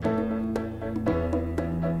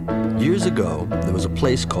Years ago, there was a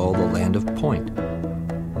place called the Land of Point,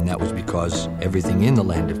 and that was because everything in the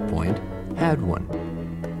Land of Point had one.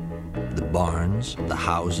 The barns, the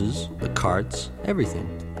houses, the carts, everything,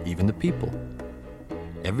 even the people.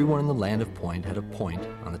 Everyone in the Land of Point had a point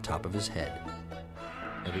on the top of his head.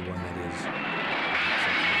 Everyone, that is...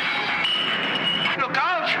 Look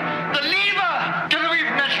out! The lever! Get away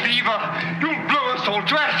from that lever! You'll blow us all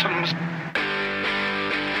to atoms!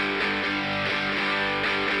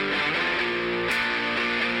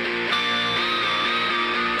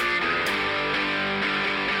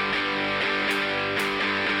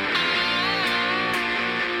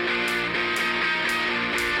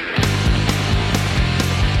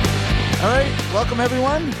 All right, welcome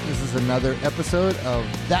everyone. This is another episode of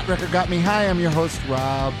That Record Got Me High. I'm your host,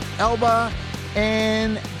 Rob Elba.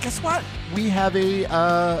 And guess what? We have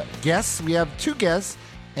a guest. We have two guests,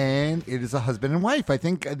 and it is a husband and wife. I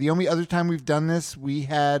think the only other time we've done this, we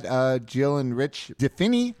had Jill and Rich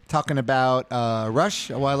DeFinney talking about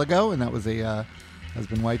Rush a while ago, and that was a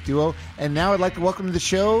husband-wife duo. And now I'd like to welcome to the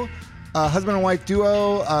show husband and wife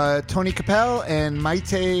duo Tony Capel and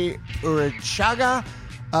Maite Urichaga.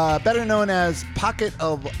 Better known as Pocket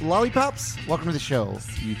of Lollipops. Welcome to the show,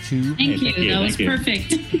 you two. Thank you. That was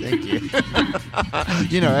perfect. Thank you.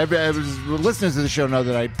 You know, listeners of the show know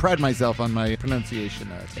that I pride myself on my pronunciation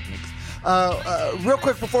techniques. Real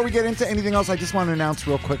quick, before we get into anything else, I just want to announce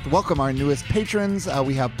real quick, welcome our newest patrons.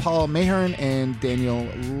 We have Paul Mahern and Daniel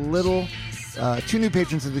Little. Two new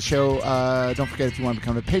patrons of the show. Don't forget, if you want to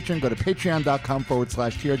become a patron, go to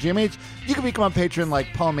patreon.com/TRGMH. You can become a patron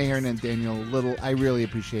like Paul Mahern and Daniel Little. I really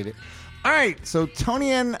appreciate it. All right, so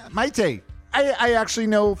Tony and Maite, I actually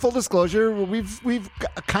know, full disclosure, we've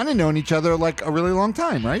kind of known each other like a really long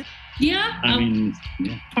time, right? Yeah. I mean,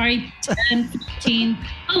 yeah. Probably 10, 15,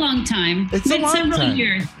 a long time. It's a long several time.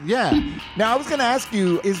 years. Yeah. Now, I was going to ask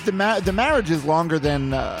you, is the marriage is longer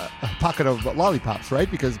than a Pocket of Lollipops, right?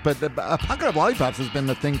 But a Pocket of Lollipops has been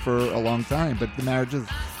the thing for a long time, but the marriage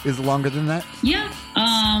is longer than that? Yeah.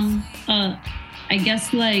 I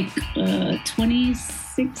guess like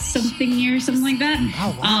 26 something years, something like that.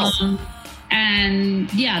 Oh, wow.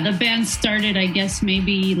 And yeah, the band started, I guess,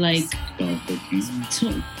 maybe like,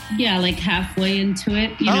 like halfway into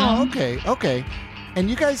it, you know? Oh, okay. And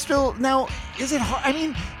you guys still, now, is it hard? I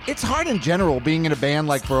mean, it's hard in general being in a band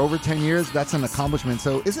like for over 10 years. That's an accomplishment.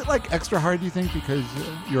 So is it like extra hard, do you think, because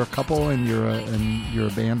you're a couple and you're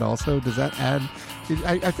a band also? Does that add?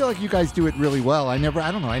 I feel like you guys do it really well. I never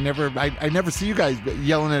see you guys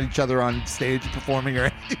yelling at each other on stage performing or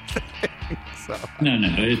anything. So. No,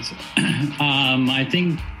 it's, I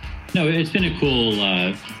think, no, it's been a cool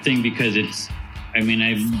thing because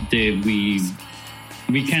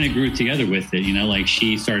we kind of grew together with it, you know, like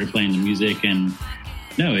she started playing the music and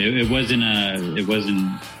no, it wasn't,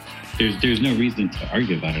 there's no reason to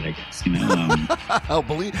argue about it, I guess, you know.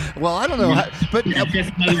 Well, I don't know, but it's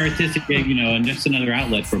just another artistic gig, you know, and just another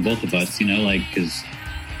outlet for both of us, you know, like, because,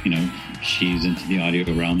 you know, she's into the audio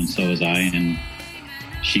realm and so was I, and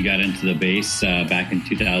she got into the bass back in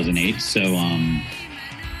 2008. So,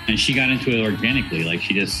 and she got into it organically. Like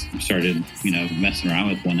she just started, you know, messing around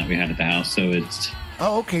with one that we had at the house. So it's.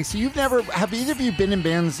 Oh, okay. So have either of you been in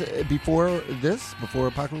bands before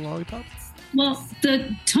Pocket of Lollipops? Well,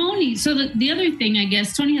 the other thing, I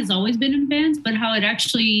guess, Tony has always been in bands, but how it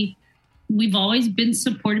actually, we've always been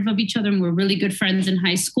supportive of each other and we're really good friends in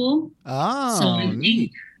high school. Oh, so I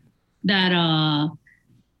neat. Think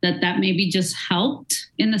that maybe just helped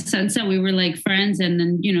in the sense that we were like friends, and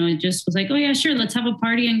then, you know, it just was like, oh yeah, sure, let's have a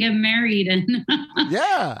party and get married, and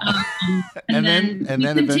yeah, and then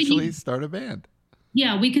eventually start a band.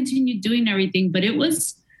 Yeah, we continued doing everything, but it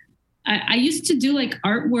was I used to do like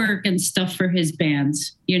artwork and stuff for his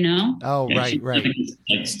bands, you know. Oh, yeah, right.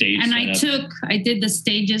 Like stage. And I did the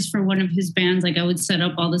stages for one of his bands. Like I would set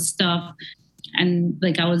up all the stuff, and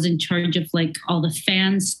like I was in charge of like all the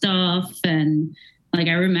fan stuff. And like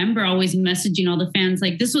I remember always messaging all the fans.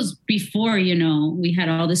 Like this was before, you know, we had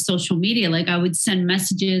all this social media. Like I would send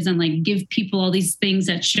messages and like give people all these things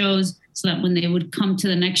at shows, so that when they would come to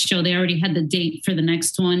the next show, they already had the date for the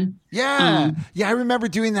next one. Yeah. I remember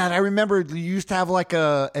doing that. I remember you used to have like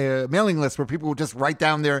a mailing list where people would just write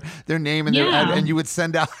down their name and and you would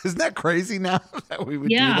send out. Isn't that crazy now that we would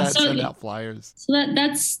do that, send out flyers? So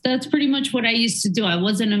that's pretty much what I used to do. I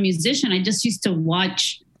wasn't a musician. I just used to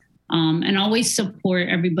watch and always support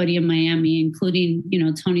everybody in Miami, including, you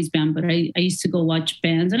know, Tony's band. But I used to go watch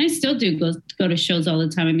bands, and I still do go to shows all the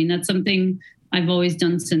time. I mean, that's something I've always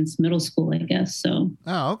done since middle school, I guess. So.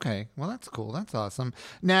 Oh, okay. Well, that's cool. That's awesome.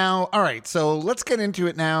 Now, all right. So let's get into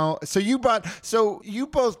it now. So you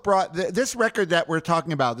both brought this record that we're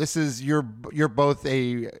talking about. This is you're both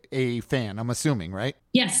a fan, I'm assuming, right?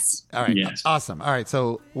 Yes. All right. Yes. Awesome. All right.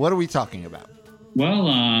 So what are we talking about? Well,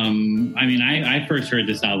 I mean, I first heard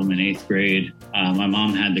this album in 8th grade. My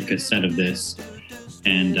mom had the cassette of this,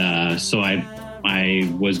 and so I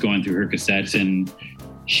was going through her cassettes, and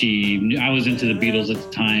I was into the Beatles at the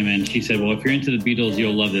time, and she said, well, if you're into the Beatles,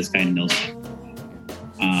 you'll love this guy Nilsson.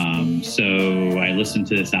 So I listened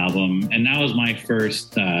to this album, and that was my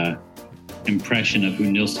first impression of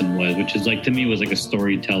who Nilsson was, which is like, to me, was like a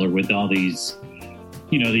storyteller with all these,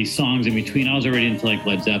 these songs in between. I was already into like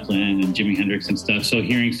Led Zeppelin and Jimi Hendrix and stuff. So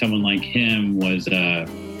hearing someone like him was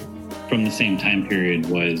from the same time period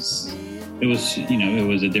it was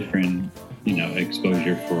a different,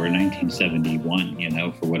 exposure for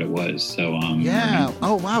 1971, for what it was. So, yeah.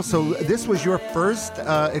 Oh, wow. So this was your first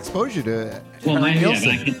exposure to Harry Nilsson.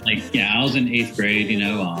 I was in 8th grade,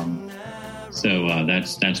 so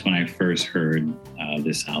that's when I first heard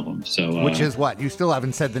this album. So, which is what? You still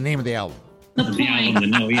haven't said the name of the album. The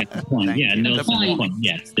album, the point. Yeah, Nilsson, the point.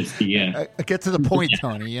 Yes, it's the get to the point,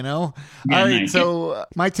 Tony. Yeah, all right. Nice. So,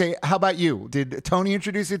 Maite, how about you? Did Tony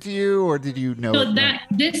introduce it to you, or did you know? So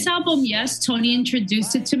this album, yes, Tony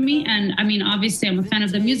introduced it to me, and I mean, obviously, I'm a fan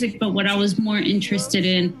of the music, but what I was more interested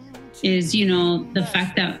in is, the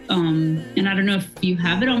fact that, and I don't know if you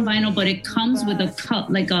have it on vinyl, but it comes with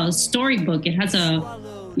a storybook. It has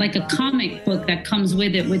a comic book that comes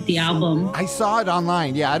with it, with the album. I saw it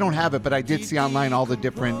online. Yeah, I don't have it, but I did see online all the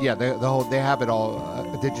different. Yeah, the whole, they have it all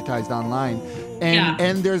digitized online.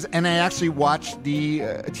 And I actually watched the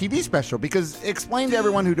TV special, because explain to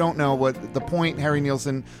everyone who don't know what the point, Harry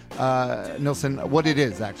Nilsson, what it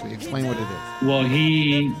is. Actually, explain what it is. Well,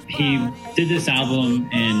 he did this album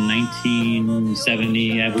in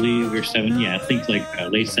 1970, I believe, or 70. Yeah, I think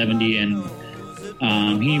late 70, and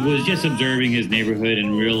he was just observing his neighborhood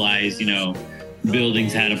and realized,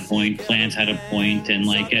 buildings had a point, plants had a point, and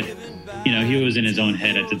he was in his own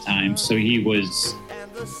head at the time. So he was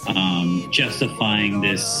justifying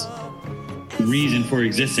this reason for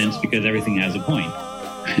existence because everything has a point.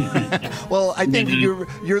 Well, I think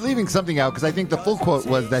you're leaving something out, because I think the full quote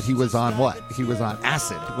was that he was on what? He was on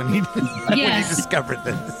acid when he discovered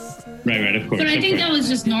this. Right, of course. But I think that was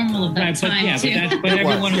just normal at that time, too. But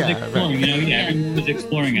everyone was exploring, everyone was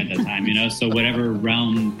exploring at that time, so whatever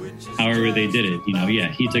realm, however they did it,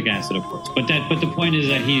 he took acid, of course. But the point is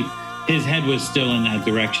that his head was still in that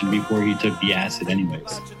direction before he took the acid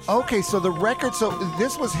anyways. Okay, so the record, so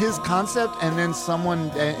this was his concept, and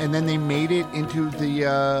then they made it into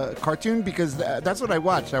the cartoon, because that's what I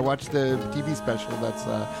watched. I watched the TV special that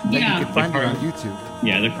you can find it on YouTube.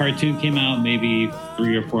 Yeah, the cartoon came out maybe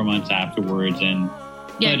 3 or 4 months afterwards, and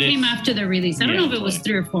it came after the release. I don't know if it was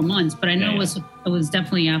 3 or 4 months, but I know it was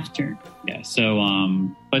definitely after. Yeah, so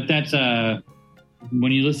but that's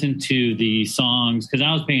when you listen to the songs, because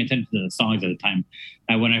I was paying attention to the songs at the time.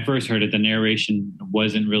 When I first heard it, the narration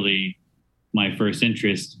wasn't really my first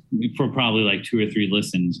interest for probably like 2 or 3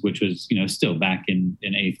 listens, which was, still back in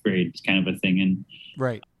 8th grade kind of a thing. And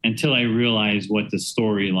right. Until I realized what the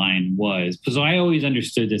storyline was. So I always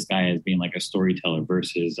understood this guy as being like a storyteller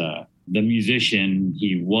versus the musician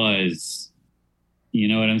he was. You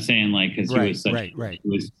know what I'm saying? Like, because he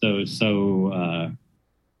was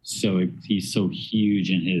so he's so huge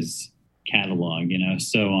in his catalog,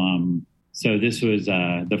 So this was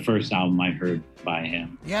the first album I heard by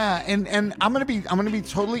him. Yeah, and I'm gonna be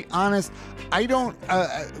totally honest. I don't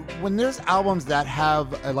when there's albums that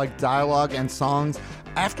have dialogue and songs,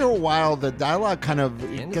 after a while the dialogue kind of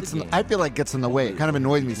gets in the way. It kind of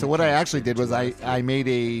annoys me. So what I actually did was I made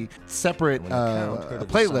a separate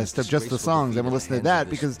playlist of just the songs, and we'll listen to that,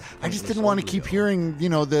 because I just didn't want to keep hearing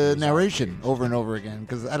the narration over and over again,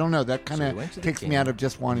 because I don't know, that kind of takes me out of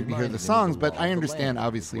just wanting to hear the songs. But I understand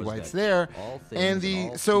obviously why it's there.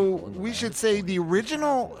 And so we should say the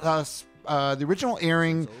original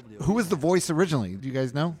airing. Who was the voice originally? Do you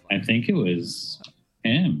guys know? I think it was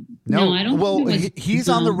him. No, I don't. Well, he's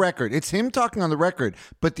on the record. It's him talking on the record.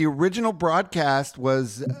 But the original broadcast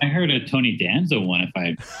was. I heard a Tony Danza one.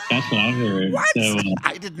 That's what I heard. What? So,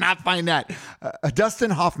 I did not find that.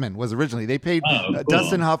 Dustin Hoffman was originally. They paid cool.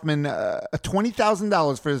 Dustin Hoffman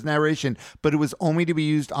 $20,000 for his narration, but it was only to be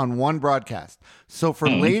used on one broadcast. So for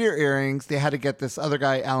later airings, they had to get this other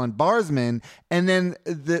guy, Alan Barsman, and then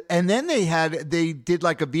they did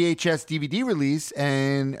like a VHS DVD release,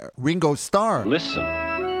 and Ringo Starr. Listen.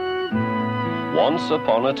 Once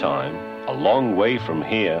upon a time, a long way from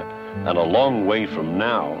here and a long way from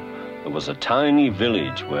now, there was a tiny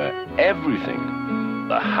village where everything,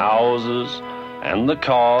 the houses and the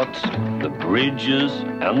carts, the bridges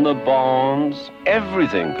and the barns,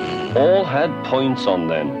 everything, all had points on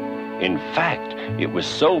them. In fact, it was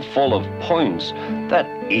so full of points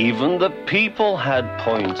that even the people had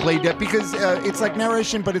points. Played that because it's like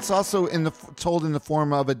narration, but it's also told in the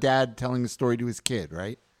form of a dad telling a story to his kid,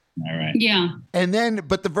 right? All right. Yeah. And then,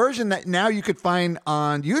 but the version that now you could find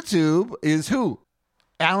on YouTube is who?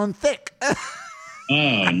 Alan Thicke.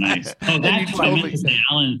 Oh, nice. Oh, that's what I meant to say,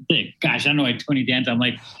 Alan Thicke. Gosh, I don't know why Tony Danza. I'm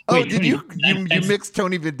like, oh, did you mix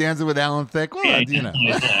Tony Danza with Alan Thicke? Well, yeah, you know.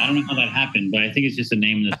 I don't know how that happened, but I think it's just a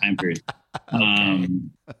name in the time period.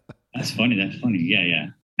 That's funny. Yeah.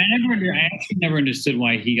 I actually never understood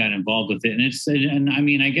why he got involved with it. And I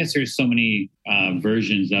mean, I guess there's so many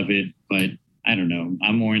versions of it, but I don't know.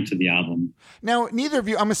 I'm more into the album. Now,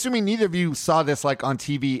 I'm assuming neither of you saw this like on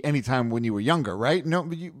TV anytime when you were younger, right? No,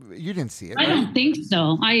 you didn't see it, right? I don't think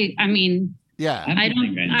so. I mean, yeah. I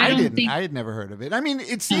don't think I had never heard of it. I mean,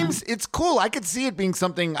 it seems it's cool. I could see it being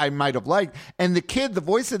something I might have liked. And the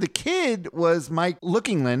voice of the kid was Mike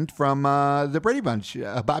Lookingland from the Brady Bunch.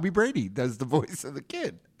 Bobby Brady does the voice of the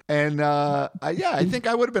kid. And I think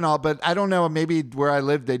I would have been all, but I don't know. Maybe where I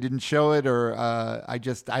lived, they didn't show it, or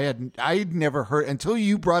I'd never heard until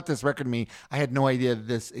you brought this record to me. I had no idea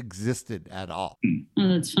this existed at all. Oh,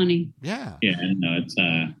 that's funny. Yeah. Yeah. No, it's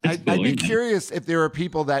cool, I'd be curious if there are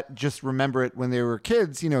people that just remember it when they were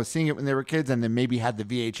kids, seeing it when they were kids, and then maybe had the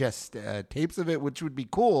VHS tapes of it, which would be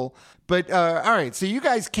cool. But all right, so you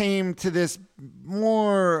guys came to this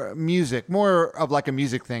more of like a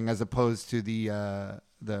music thing as opposed to the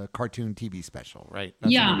cartoon TV special, right?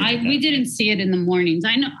 That's we didn't see it in the mornings.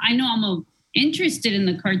 I know I'm interested in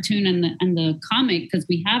the cartoon and the comic because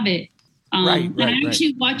we have it. And I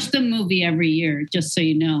actually watch the movie every year, just so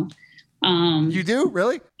you know. You do?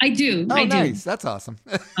 Really? I do. Oh, I do. Nice. That's awesome.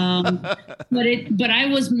 But I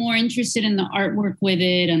was more interested in the artwork with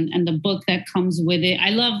it and the book that comes with it.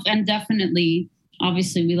 I love, and definitely,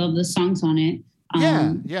 obviously, we love the songs on it.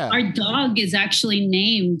 Yeah. Our dog is actually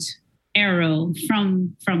named Arrow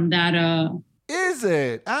from that. Is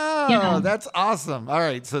it? Oh, yeah. That's awesome. All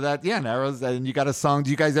right, so Arrows, and you got a song.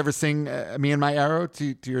 Do you guys ever sing "Me and My Arrow"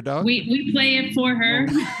 to your dog? We play it for her.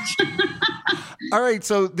 All right,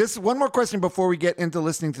 so this one more question before we get into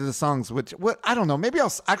listening to the songs. I don't know. Maybe I'm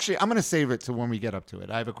going to save it to when we get up to it.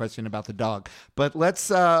 I have a question about the dog, but let's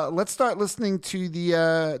start listening to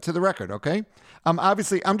the record. Okay.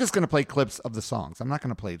 Obviously, I'm just going to play clips of the songs. I'm not going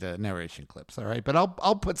to play the narration clips, all right? But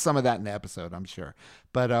I'll put some of that in the episode, I'm sure.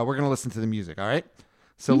 But we're going to listen to the music, all right?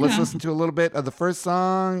 So let's listen to a little bit of the first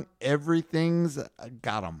song, Everything's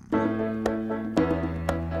Got 'Em.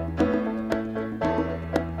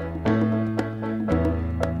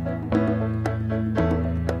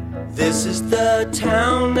 This is the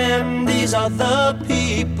town and these are the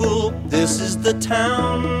people. This is the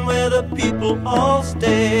town where the people all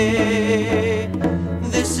stay.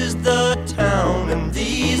 This is the town and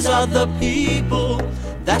these are the people.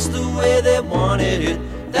 That's the way they wanted it.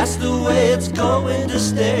 That's the way it's going to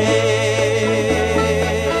stay.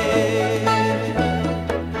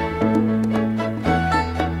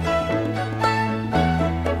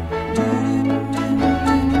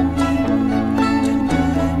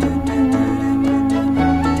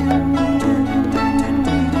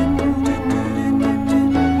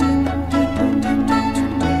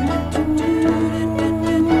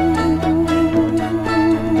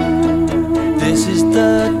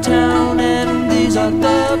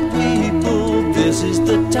 This is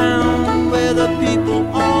the town where the people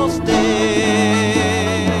all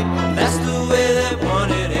stay. That's the way they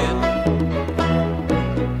wanted it.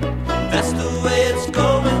 That's the way it's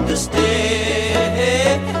going to stay.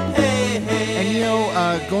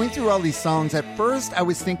 And going through all these songs, at first I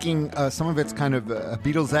was thinking some of it's kind of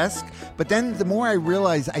Beatles-esque, but then the more I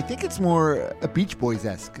realized, I think it's more Beach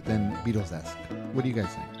Boys-esque than Beatles-esque. What do you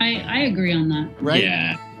guys think? I agree on that. Right?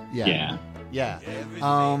 Yeah.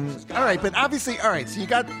 All right, but obviously, all right, so you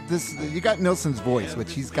got Nilsson's voice,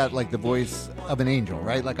 which he's got like the voice of an angel,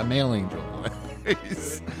 right? Like a male angel.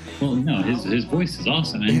 Well, no, his voice is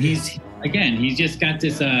awesome. And he's just got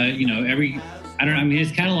this,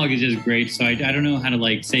 his catalog is just great. So I don't know how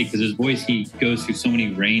to say, because his voice, he goes through so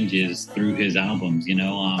many ranges through his albums,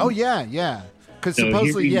 Yeah. Because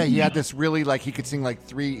supposedly, he had this really, he could sing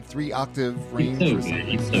three octave range.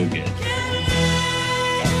 He's so good.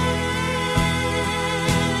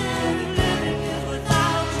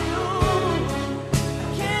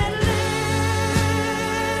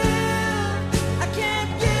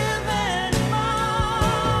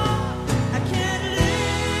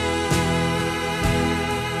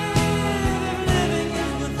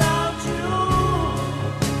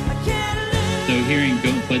 hearing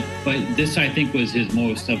but this I think was his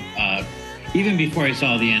most of even before I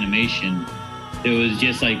saw the animation. It was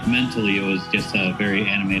just like mentally, it was just a very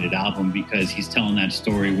animated album because he's telling that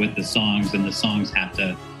story with the songs, and the songs have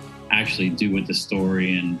to actually do with the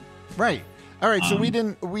story. And right. All right. So we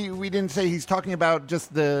didn't say he's talking about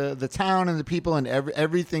just the town and the people and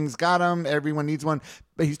everything's got them. Everyone needs one,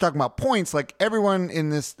 but he's talking about points. Like everyone in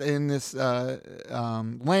this land,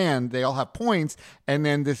 they all have points, and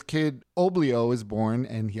then this kid Oblio is born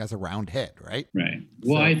and he has a round head. Right. Right.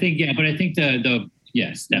 Well, I think but I think the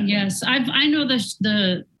yes, definitely. Yes, I know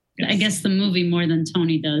the I guess the movie more than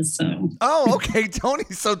Tony does. So. Oh, okay, Tony.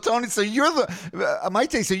 So you're the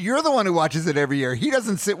Maite. So you're the one who watches it every year. He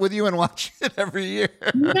doesn't sit with you and watch it every year.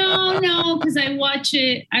 No, because I watch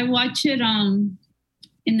it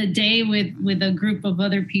in the day with a group of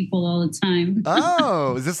other people all the time.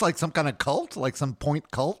 Oh, is this like some kind of cult, like some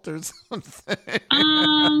point cult or something?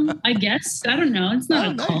 I guess I don't know. It's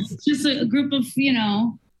not a cult. It's just a group of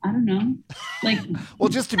I don't know. Like, well,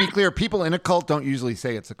 just to be clear, people in a cult don't usually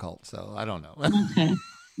say it's a cult, so I don't know. Okay.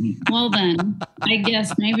 Well, then, I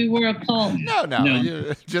guess maybe we're a cult. No.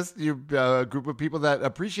 You're a group of people that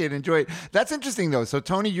appreciate and enjoy it. That's interesting, though. So,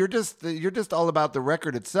 Tony, you're just all about the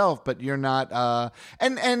record itself, but you're not.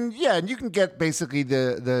 And you can get basically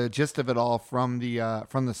the gist of it all from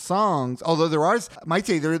the songs. Although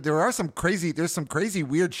there's some crazy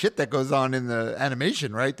weird shit that goes on in the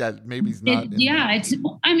animation, right? That maybe's not.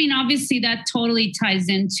 Obviously that totally ties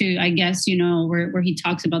into, I guess, where he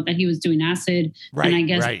talks about that he was doing acid, right? And I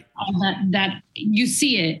guess right. all that you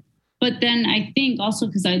see it. But then I think also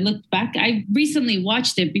because I looked back, I recently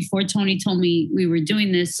watched it before Tony told me we were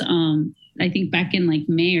doing this. I think back in like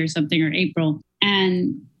May or something, or April,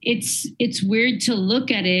 and it's weird to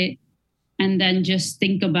look at it and then just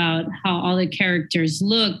think about how all the characters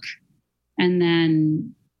look, and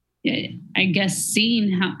then I guess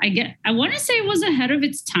seeing how I want to say it was ahead of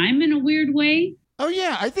its time in a weird way. Oh,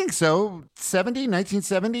 yeah, I think so.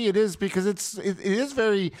 1970 it is, because it is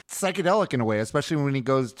very psychedelic in a way, especially when he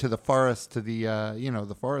goes to the forest, to the,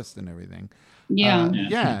 the forest and everything. Yeah.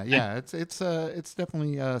 It's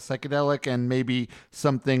definitely psychedelic, and maybe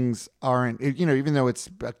some things aren't, even though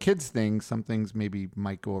it's a kid's thing, some things maybe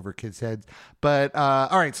might go over kids' heads. But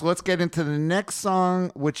all right, so let's get into the next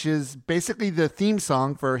song, which is basically the theme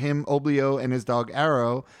song for him, Oblio, and his dog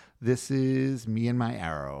Arrow. This is Me and My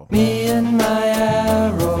Arrow. Me and my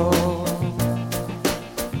arrow,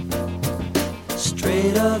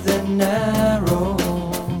 straighter than narrow.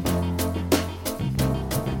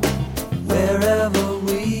 Wherever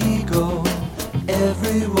we go,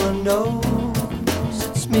 everyone knows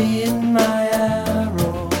it's me and my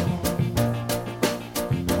arrow.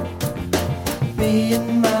 Me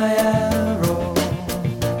and my arrow,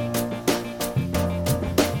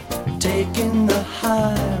 taking the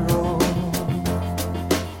high.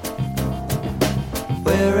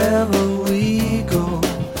 Wherever we go,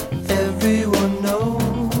 everyone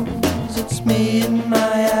knows it's me and my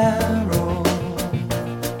arrow.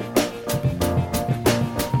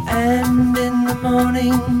 And in the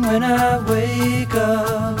morning when I wake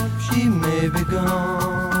up, she may be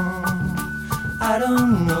gone, I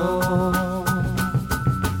don't know.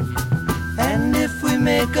 And if we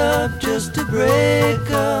make up just to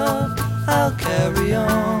break up, I'll carry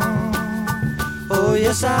on. Oh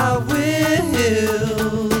yes, I will.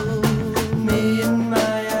 Me and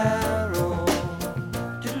my arrow.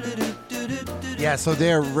 Yeah, so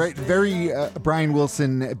they're very Brian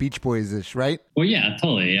Wilson Beach Boys-ish, right? Well, yeah,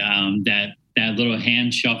 totally. That little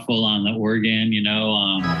hand shuffle on the organ,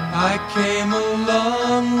 I came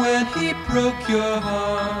along when he broke your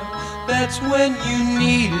heart. That's when you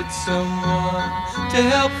needed someone to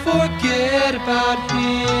help forget about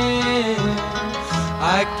him.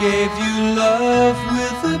 I gave you love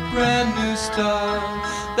with a brand new start.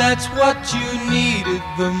 That's what you needed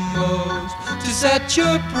the most, to set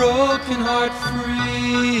your broken heart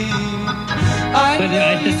free. But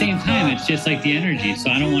at the same time, it's just like the energy. So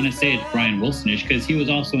I don't want to say it's Brian Wilson-ish, because he was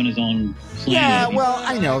also in his own planet. Yeah, well,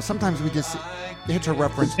 I know. Sometimes we just hit a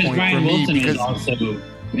reference point Brian for me. Wilson because is also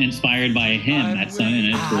inspired by him. That's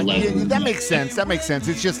that makes sense.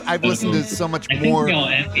 It's just I've listened to so much more. I think they all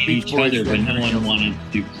envied each other, but no one wanted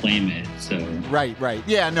to claim it. So right.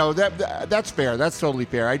 Yeah, no, that's fair. That's totally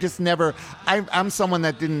fair. I just never. I'm someone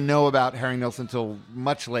that didn't know about Harry Nilsson until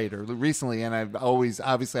much later, recently, and I've always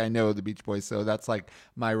obviously I know the Beach Boys, so that's like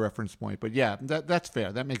my reference point. But yeah, that's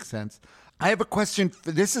fair. That makes sense. I have a question.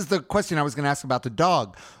 This is the question I was going to ask about the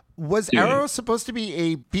dog. Was Dude. Arrow supposed to be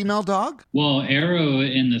a female dog? Well, Arrow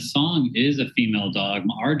in the song is a female dog.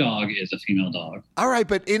 Our dog is a female dog. All right,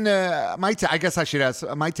 but in Maite, I guess I should ask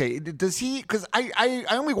Maite, does he, because I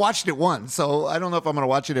only watched it once, so I don't know if I'm going to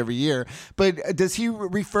watch it every year, but does he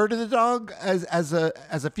refer to the dog as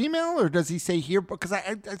a female, or does he say here? Because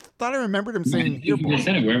I thought I remembered him saying here. He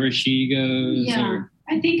said it wherever she goes. Yeah. Or,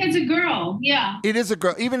 I think it's a girl. Yeah. It is a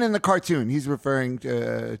girl. Even in the cartoon, he's referring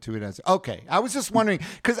to it as. Okay. I was just wondering,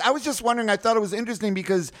 I thought it was interesting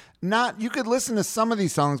because you could listen to some of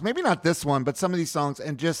these songs, maybe not this one, but some of these songs,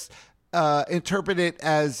 and just interpret it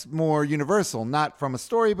as more universal, not from a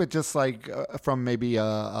story, but just like from maybe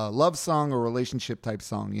a love song or relationship type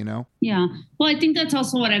song, you know? Yeah. Well, I think that's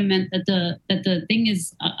also what I meant, that the thing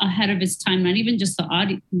is ahead of its time, not even just the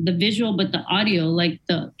audio, the visual, but the audio, like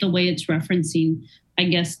the way it's referencing, I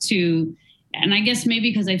guess, to, and I guess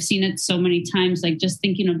maybe because I've seen it so many times, like just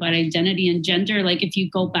thinking about identity and gender, like if you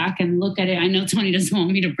go back and look at it, I know Tony doesn't want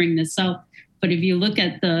me to bring this up, but if you look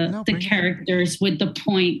at the characters with the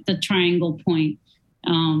point, the triangle point,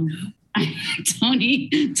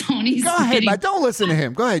 Tony's go ahead, but don't listen to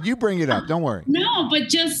him. Go ahead, you bring it up. Don't worry. No, but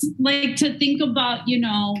just like to think about,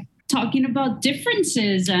 talking about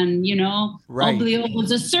differences and, right. Oblio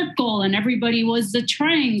was a circle and everybody was the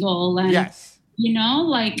triangle. And, yes.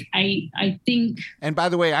 I think. And by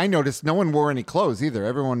the way, I noticed no one wore any clothes either.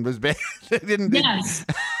 Everyone was bad. They didn't. Yes.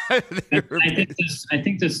 I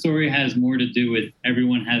think the story has more to do with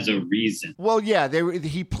everyone has a reason. Well, yeah,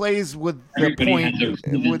 he plays with Everybody the point. Has a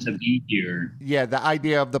reason to be here. Yeah, the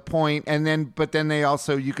idea of the point, but then they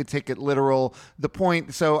also, you could take it literal, the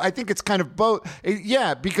point. So I think it's kind of both.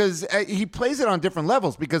 Yeah, because he plays it on different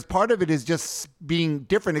levels, because part of it is just being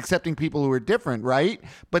different, accepting people who are different, right?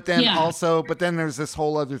 But then then there's this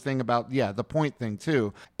whole other thing about, the point thing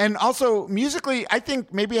too. And also musically, I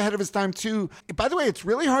think maybe ahead of his time too. By the way, it's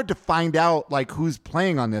really hard to find out like who's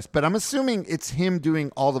playing on this, but I'm assuming it's him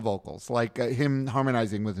doing all the vocals, like him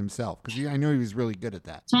harmonizing with himself, because I know he was really good at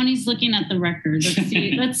that. Tony's looking at the record.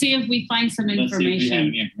 Let's see if we find some information. Let's see if we have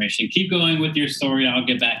any information. Keep going with your story. I'll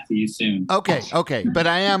get back to you soon. Okay. But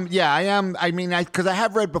I am. I mean, because I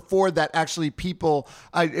have read before that actually people,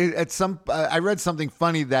 I read something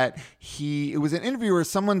funny that it was an interview where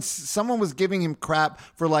someone was giving him crap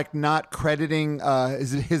for like not crediting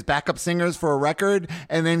his backup singers for a record,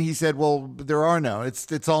 and then he said, well, there are no,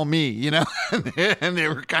 it's all me, and they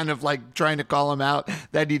were kind of like trying to call him out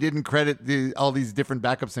that he didn't credit all these different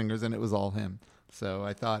backup singers, and it was all him. So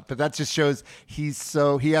I thought, but that just shows he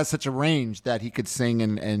has such a range that he could sing,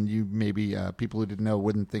 and you maybe people who didn't know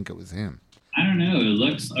wouldn't think it was him. I don't know. It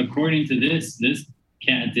looks, according to this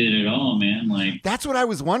cat did it all, man. Like, that's what I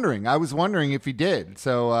was wondering. I was wondering if he did.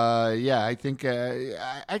 So I think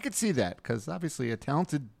I could see that, because obviously a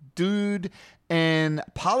talented dude. And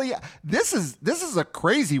Polly, this is a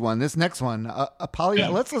crazy one. This next one, Polly. Yeah.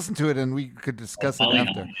 Let's listen to it and we could discuss it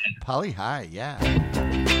after. Polly High, yeah.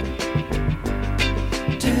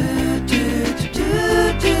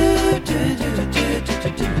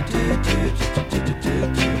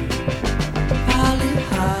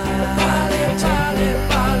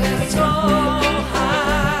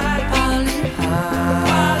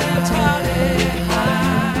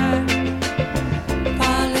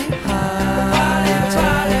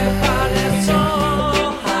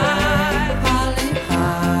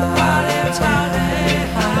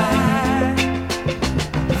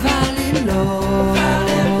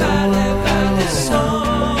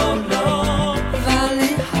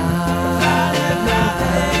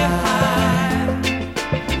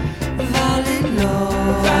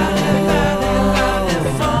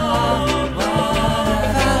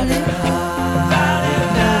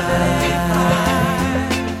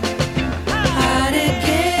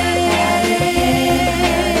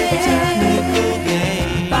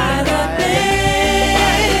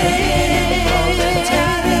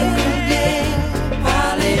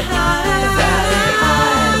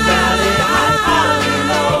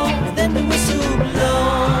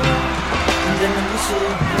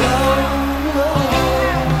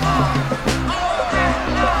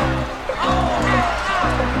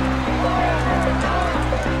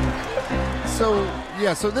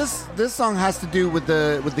 So this song has to do with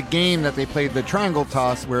the game that they played, the triangle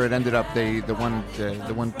toss, where it ended up the one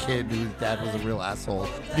kid whose dad was a real asshole,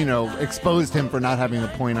 exposed him for not having a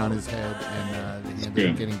point on his head, and he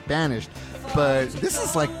ended up getting banished. But this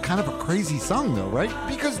is like kind of a crazy song, though, right?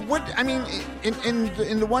 Because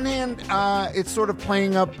in the one hand, it's sort of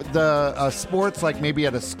playing up the sports, like maybe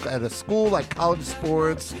at a school, like college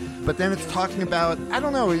sports. But then it's talking about, I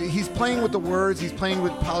don't know, he's playing with the words. He's playing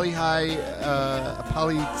with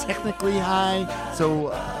polytechnically high. So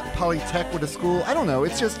Polytech with a school. I don't know.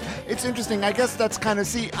 It's interesting. I guess that's kind of,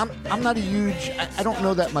 I'm not a huge, I don't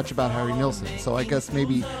know that much about Harry Nilsson. So I guess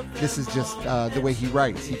maybe this is just the way he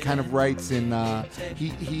writes. He kind of writes in,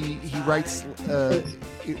 he writes,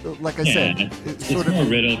 like I said, it's sort of more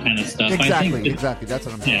riddle kind of stuff. Exactly. That's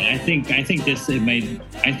what I'm saying. Yeah,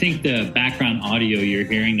 I think the background audio you're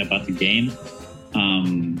hearing about the game,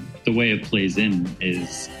 the way it plays in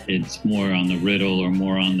is it's more on the riddle or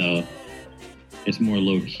more on it's more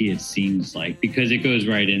low key, it seems like, because it goes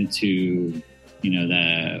right into,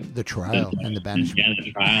 the trial and the banishment. Yeah,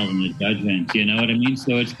 the trial and the judgment, you know what I mean?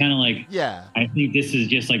 So it's kind of like, I think this is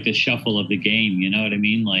just like the shuffle of the game, you know what I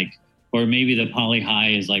mean? Like, or maybe the poly high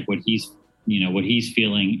is like what he's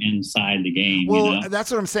feeling inside the game. Well, that's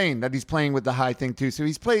what I'm saying, that he's playing with the high thing too. So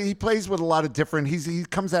he plays with a lot of different, he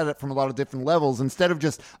comes at it from a lot of different levels. Instead of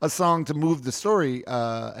just a song to move the story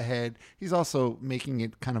ahead, he's also making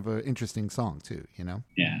it kind of an interesting song too,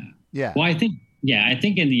 Yeah. Well, I think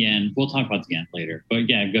in the end, we'll talk about the end later, but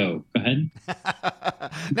go ahead.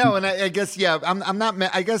 No, and I guess, I'm not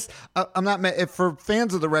if for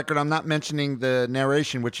fans of the record, I'm not mentioning the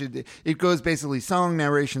narration, which it goes basically song,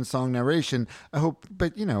 narration. I hope,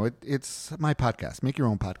 but it's my podcast. Make your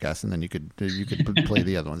own podcast, and then you could play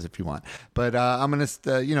the other ones if you want. But I'm going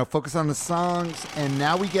to, focus on the songs. And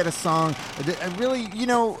now we get a song that really,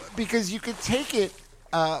 because you could take it,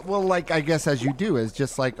 like, I guess as you do, as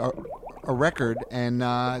just like a record, and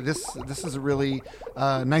this is a really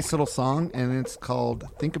nice little song, and it's called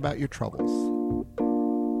 "Think About Your Troubles."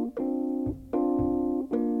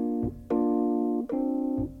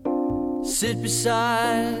 Sit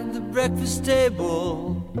beside the breakfast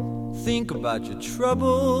table, think about your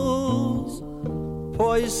troubles.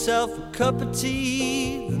 Pour yourself a cup of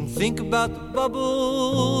tea, then think about the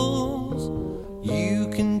bubbles. You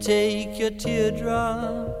can take your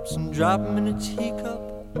teardrops and drop them in a teacup.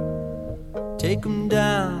 Take them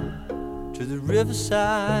down to the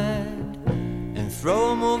riverside and throw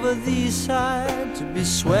them over the side to be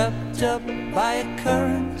swept up by a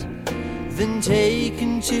current, then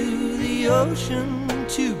taken to the ocean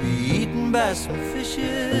to be eaten by some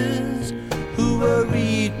fishes who were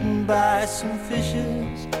eaten by some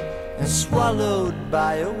fishes and swallowed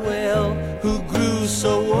by a whale who grew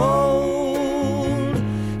so old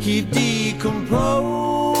he decomposed.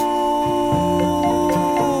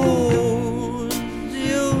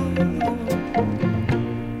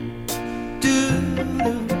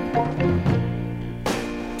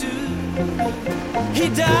 He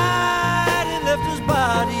died and left his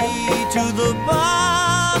body to the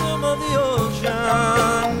bottom of the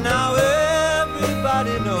ocean. Now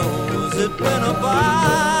everybody knows that when a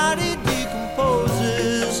body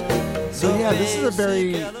decomposes. So this is a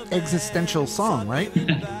very existential song, right?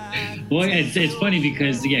 Well, it's funny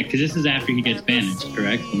because this is after he gets banished,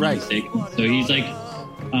 correct? Right. So he's like,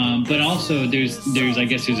 but also there's I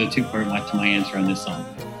guess there's a two-part to my answer on this song.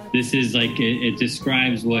 This is like, it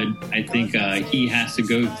describes what I think he has to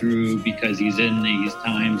go through because he's in these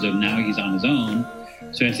times of now he's on his own.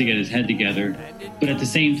 So he has to get his head together. But at the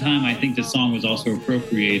same time, I think the song was also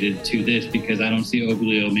appropriated to this because I don't see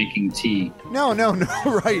Oblio making tea. No,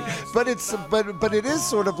 right. But it is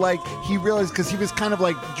sort of like he realized, because he was kind of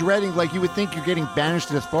like dreading, like you would think you're getting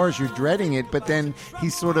banished as far as you're dreading it, but then he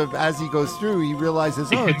sort of, as he goes through, he realizes,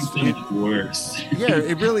 it's worse. Yeah,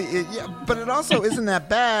 it really, but it also isn't that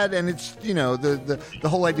bad, and it's, the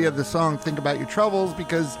whole idea of the song, think about your troubles,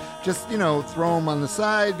 because just, throw them on the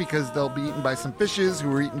side, because they'll be eaten by some fishes who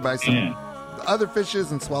were eaten by some other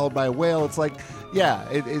fishes and swallowed by a whale. It's like,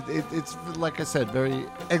 it's like I said, very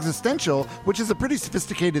existential, which is a pretty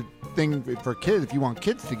sophisticated thing for kids, if you want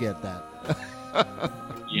kids to get that.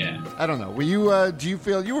 Yeah. I don't know. Were you? Do you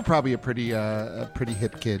feel you were probably a pretty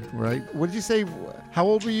hip kid, right? What did you say? How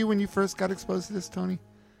old were you when you first got exposed to this, Tony?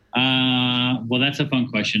 Well, that's a fun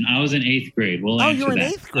question. I was in 8th grade. We'll answer you were in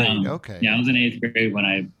that. 8th grade. Okay. Yeah, I was in 8th grade when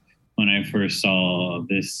I first saw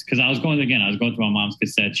this, because I was going through my mom's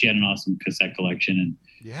cassette. She had an awesome cassette collection, and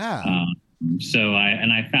so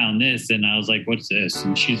I found this, and I was like, "What's this?"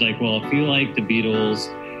 And she's like, "Well, if you like the Beatles,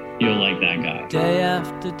 you'll like that guy." Day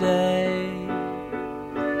after day,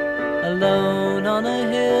 alone on a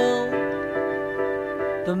hill,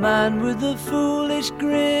 the man with the foolish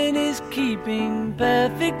grin is keeping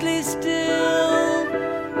perfectly still.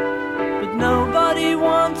 But nobody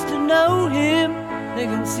wants to know him. They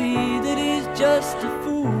can see that he's just a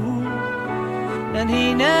fool, and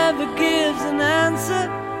he never gives an answer,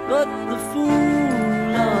 but the fool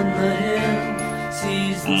on the hill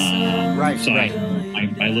sees the sun.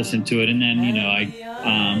 I listened to it, and then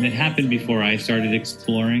it happened before I started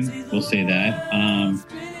exploring. We'll say that.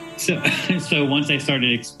 So once I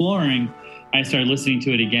started exploring, I started listening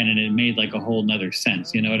to it again, and it made like a whole nother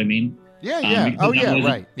sense. You know what I mean? Yeah.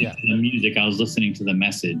 Right. Yeah. The music, I was listening to the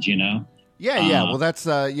message. You know. Yeah. Well, that's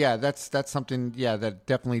something. Yeah, that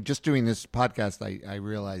definitely. Just doing this podcast, I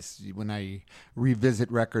realized when I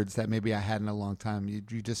revisit records that maybe I hadn't in a long time. You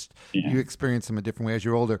experience them a different way as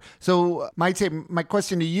you're older. So, my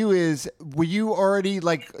question to you is: were you already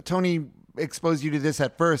like Tony exposed you to this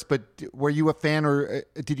at first? But were you a fan, or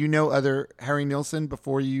did you know other Harry Nilsson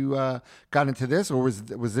before you got into this, or was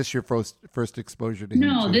this your first exposure to him?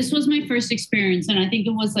 No, too? this was my first experience, and I think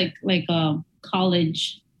it was like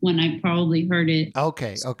college when I probably heard it.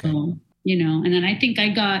 Okay. So, and then I think I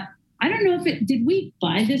don't know did we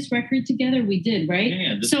buy this record together? We did, right?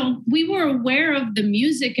 Yeah. So we were aware of the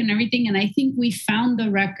music and everything. And I think we found the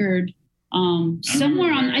record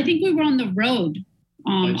somewhere I think we were on the road.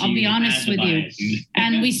 I'll be honest with you.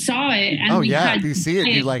 And we saw it. And if you see it,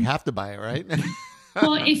 you like have to buy it, right?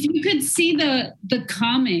 Well, if you could see the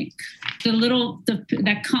comic,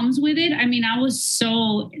 that comes with it. I mean, I was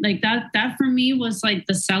so like that for me was like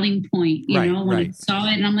the selling point, you know, when I saw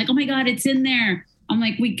it and I'm like, oh my God, it's in there. I'm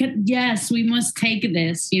like, we must take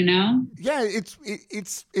this, you know? Yeah.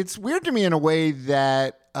 It's weird to me in a way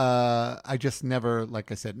that, I just never, like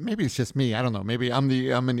I said, maybe it's just me. I don't know. Maybe I'm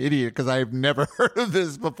an idiot because I've never heard of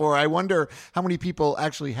this before. I wonder how many people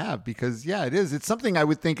actually have, because it is. It's something I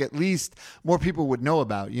would think at least more people would know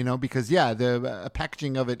about, you know, because the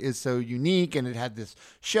packaging of it is so unique, and it had this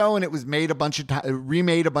show, and it was made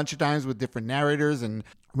remade a bunch of times with different narrators, and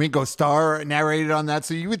Ringo Starr narrated on that.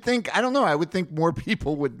 So you would think, I don't know, I would think more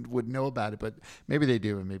people would know about it, but maybe they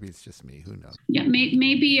do, and maybe it's just me. Who knows? Yeah,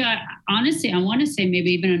 maybe honestly, I want to say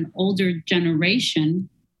maybe even an older generation,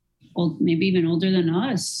 maybe even older than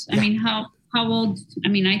us. I mean, how old? I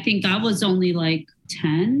mean, I think I was only like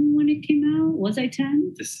 10 when it came out. Was I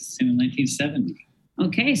 10? This is in 1970.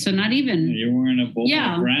 Okay, so not even. You weren't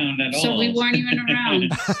around at all. So we weren't even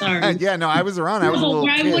around. Sorry. Yeah, no, I was around. I was a little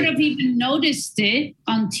kid. I would have even noticed it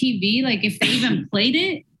on TV, like if they even played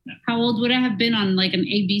it. How old would I have been on like an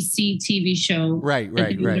ABC TV show? Right.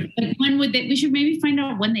 Like when would they? We should maybe find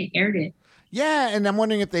out when they aired it. Yeah, and I'm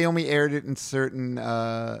wondering if they only aired it in certain,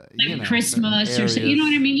 Christmas or something. You know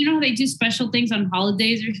what I mean? You know how they do special things on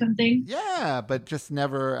holidays or something? Yeah, but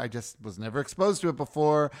I just was never exposed to it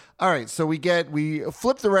before. All right, so we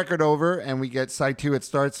flip the record over and we get side 2. It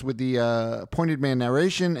starts with the Pointed Man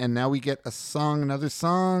narration, and now we get another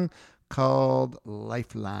song called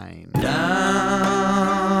Lifeline. Down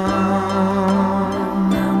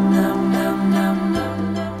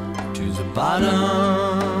to the bottom.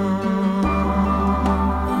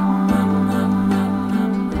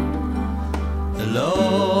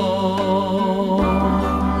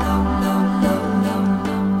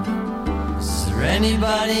 Is there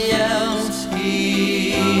anybody else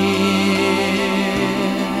here?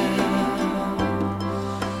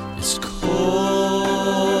 It's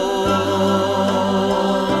cold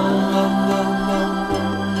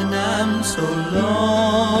and I'm so lonely.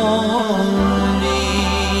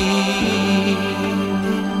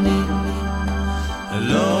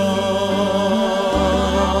 Alone.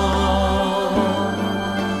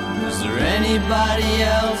 Is there anybody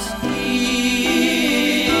else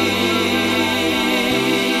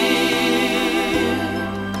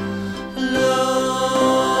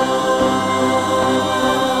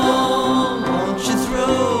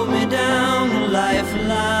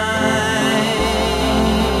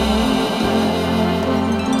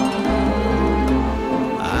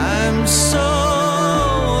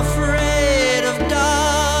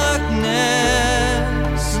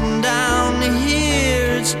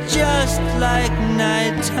like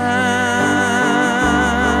nighttime?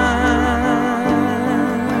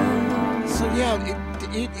 So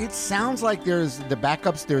it sounds like there's the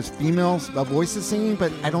backups, there's female voices singing,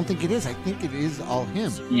 but I don't think it is. I think it is all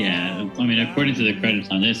him. Yeah, I mean, according to the credits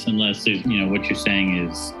on this, unless there's, what you're saying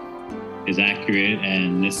is accurate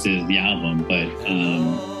and this is the album, but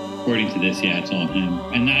according to this, it's all him.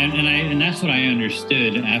 And that's what I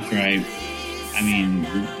understood after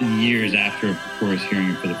years after, of course, hearing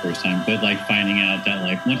it for the first time, but like finding out that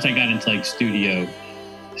like once I got into like studio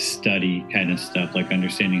study kind of stuff, like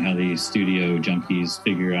understanding how these studio junkies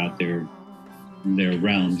figure out their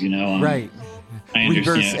realms, right. I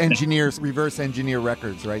reverse engineer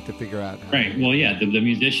records, right, to figure out. Right. Well, yeah, the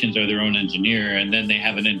musicians are their own engineer, and then they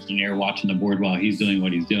have an engineer watching the board while he's doing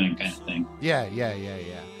what he's doing, kind of thing. Yeah.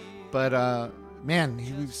 But man,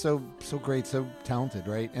 he was so great, so talented,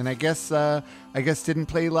 right? And I guess didn't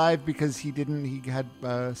play live because he had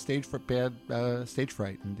bad stage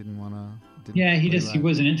fright and didn't want to. Yeah, he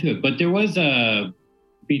wasn't into it. But there was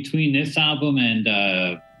between this album and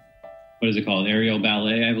what is it called, Aerial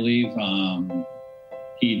Ballet, I believe,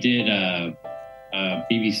 he did a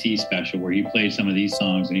BBC special where he played some of these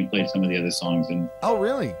songs and he played some of the other songs. And oh,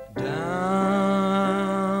 really?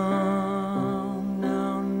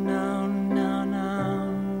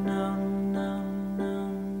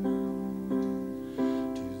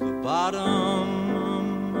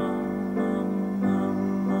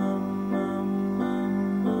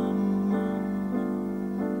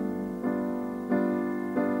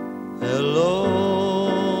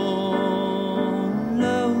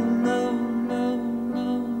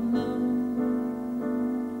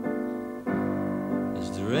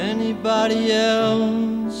 Anybody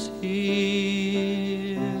else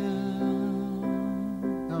here?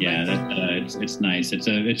 Yeah, it's nice.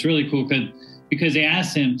 It's really cool because they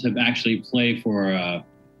asked him to actually play for a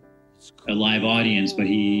live audience, but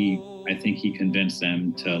I think he convinced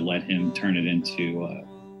them to let him turn it into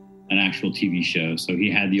an actual TV show. So he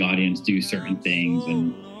had the audience do certain things,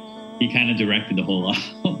 and he kind of directed the whole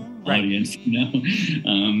audience, you know.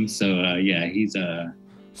 He's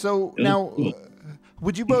So now. Cool.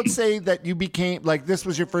 Would you both say that you became, like, this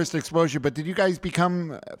was your first exposure, but did you guys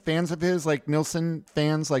become fans of his, like Nilsson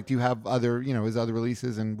fans? Like, do you have other, his other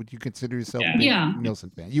releases, and would you consider yourself a Nilsson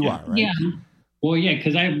fan? You are, right? Yeah. Well, yeah,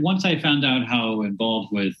 because once I found out how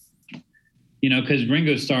involved with, because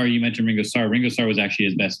Ringo Starr, you mentioned Ringo Starr. Ringo Starr was actually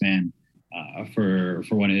his best man for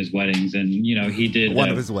one of his weddings, and, he did... One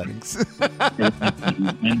of his weddings.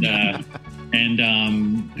 And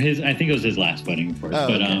I think it was his last wedding, of course. Oh,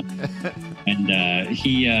 but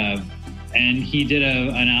he did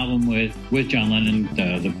an album with John Lennon,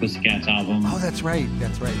 the Pussycats album. Oh, that's right.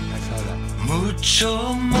 I saw that.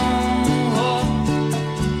 Mucho more,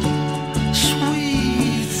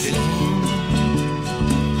 sweet thing,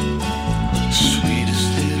 sweetest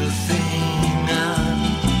little thing I've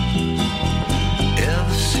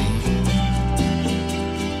ever seen.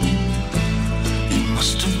 It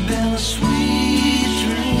must have been a sweet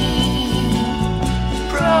dream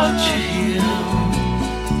brought you here,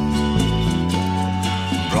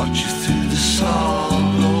 brought you through the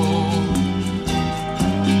sorrow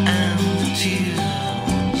and the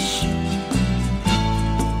tears.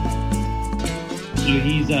 So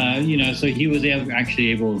he's, so he was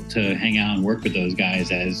actually able to hang out and work with those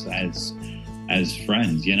guys as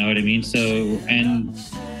friends. You know what I mean? So and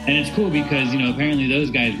it's cool because apparently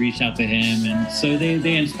those guys reached out to him, and so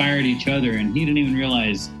they inspired each other, and he didn't even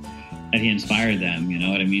realize that he inspired them. You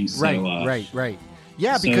know what I mean? So, right.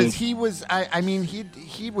 Yeah, because he was.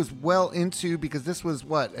 He was well into, because this was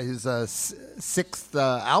his sixth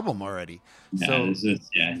album already. Yeah, so his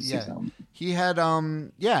sixth album. He had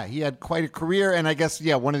he had quite a career, and I guess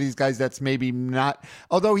one of these guys that's maybe not.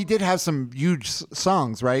 Although he did have some huge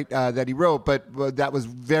songs, right, that he wrote, but that was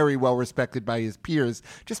very well respected by his peers,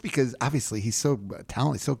 just because obviously he's so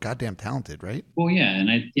talented, so goddamn talented, right? Well, yeah, and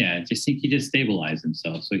I just think he just stabilized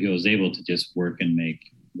himself, so he was able to just work and make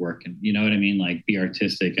work, and you know what I mean, like be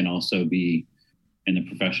artistic and also be in the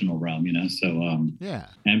professional realm, so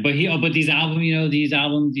but these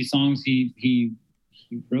albums, these songs he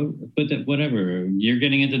wrote, but whatever, you're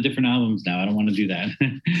getting into different albums now. I don't want to do that.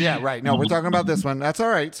 Yeah, right. No, we're talking about this one. That's all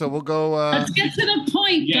right. So we'll go. Let's get to the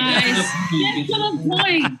point, guys. Get to the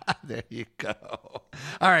point. There you go.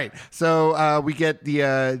 All right. So we get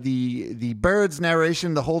the birds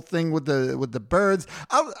narration, the whole thing with the birds.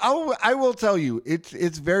 I will tell you,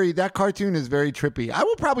 it's very, that cartoon is very trippy. I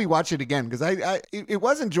will probably watch it again because it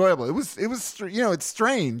was enjoyable. It was it's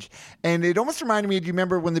strange, and it almost reminded me. Do you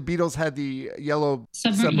remember when the Beatles had the yellow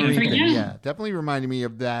submarine thing? Yeah, definitely reminded me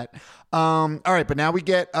of that. All right, but now we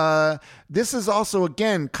get this is also,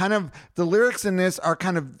 again, kind of, the lyrics in this are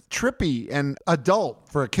kind of trippy and adult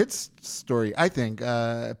for a kid's story, I think.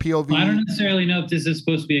 POV. Well, I don't necessarily know if this is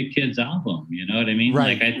supposed to be a kid's album, you know what I mean?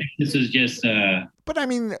 Right. Like, I think this is just but I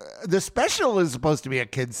mean, the special is supposed to be a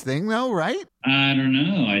kid's thing though, right? I don't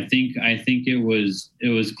know. I think it was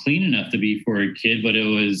clean enough to be for a kid, but it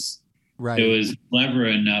was right. It was clever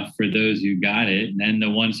enough for those who got it, and then the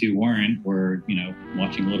ones who weren't were,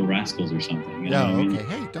 watching Little Rascals or something. No, okay.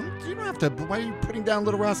 Hey, you don't have to. Why are you putting down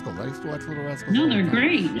Little Rascals? I used to watch Little Rascals. No, they're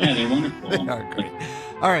great. Yeah, they're wonderful. They are great.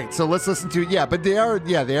 All right, so let's listen to but they are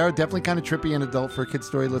definitely kind of trippy and adult for a kid's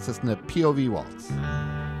story. Let's listen to POV Waltz.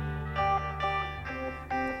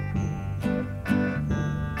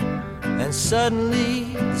 And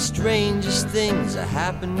suddenly the strangest things are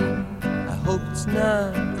happening. I hope it's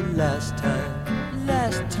not the last time.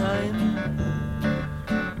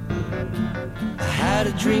 I had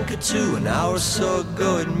a drink or two an hour or so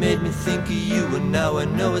ago. It made me think of you, and now I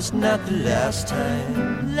know it's not the last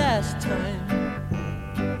time.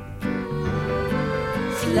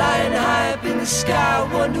 flying high up in the sky.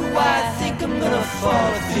 Wonder why I think I'm gonna fall.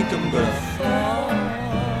 I think I'm gonna fall.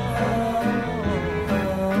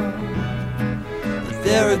 But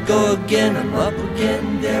there I go again, I'm up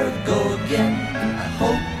again. There I go again. I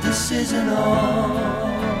hope this isn't all.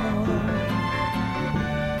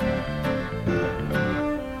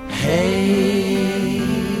 Hey,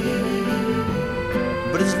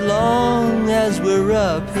 but as long as we're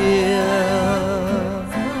up here,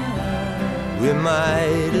 we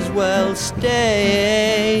might as well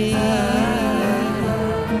stay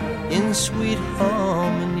in sweet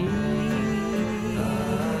harmony.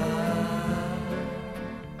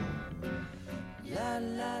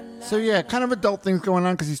 So yeah, kind of adult things going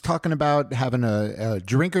on because he's talking about having a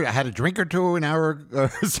drink. I had a drink or two an hour or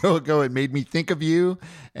so ago. It made me think of you,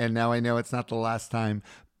 and now I know it's not the last time.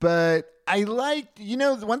 But I liked,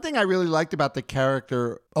 the one thing I really liked about the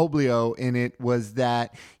character Oblio in it was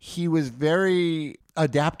that he was very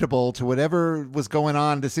adaptable to whatever was going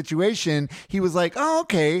on, the situation. He was like, oh,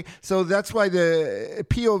 okay. So that's why the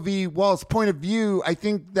POV, Walt's point of view, I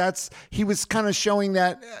think he was kind of showing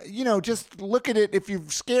that, just look at it. If you're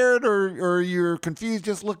scared or you're confused,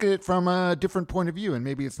 just look at it from a different point of view. And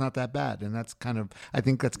maybe it's not that bad. And I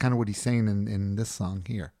think that's kind of what he's saying in this song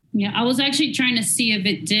here. Yeah, I was actually trying to see if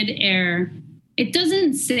it did air. It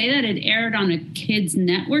doesn't say that it aired on a kids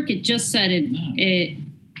network. It just said it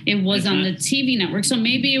was on the TV network. So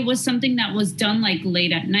maybe it was something that was done like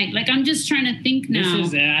late at night. Like I'm just trying to think now.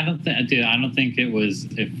 I don't think it was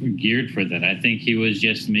geared for that. I think he was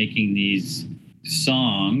just making these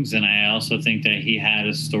songs, and I also think that he had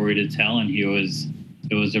a story to tell, and it was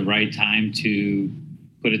the right time to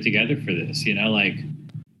put it together for this.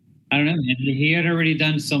 I don't know. He had already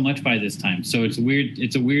done so much by this time. So it's weird.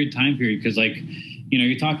 It's a weird time period because,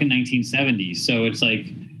 you're talking 1970s. So it's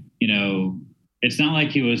it's not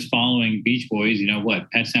like he was following Beach Boys.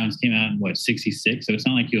 Pet Sounds came out in 66. So it's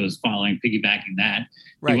not like he was piggybacking that.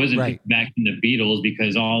 Right, he wasn't piggybacking the Beatles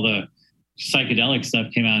because all the psychedelic stuff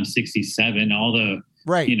came out in 67. All the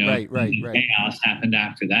chaos happened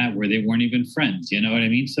after that where they weren't even friends. You know what I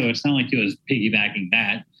mean? So it's not like he was piggybacking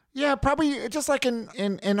that. Yeah, probably just like an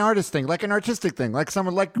artist thing, like an artistic thing, like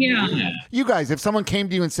someone like you guys. If someone came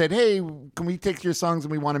to you and said, "Hey, can we take your songs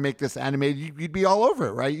and we want to make this animated?" You'd be all over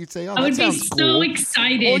it, right? You'd say, "Oh, that sounds cool." I would be so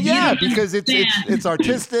excited. Well, yeah, because it's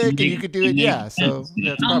artistic and you could do it. Yeah, so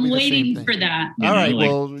that's probably I'm waiting the same thing. for that. All right,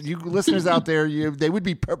 well, you listeners out there, they would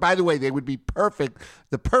be. By the way, they would be perfect.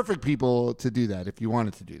 The perfect people to do that if you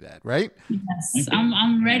wanted to do that, right? Yes,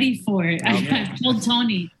 I'm ready for it. Okay. I told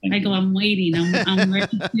Tony, I'm waiting. I'm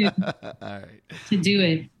ready to do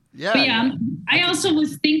it. Yeah. But I also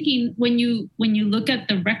was thinking when you look at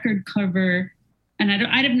the record cover, and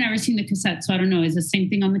I've never seen the cassette, so I don't know. Is the same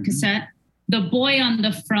thing on the cassette? The boy on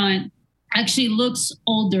the front actually looks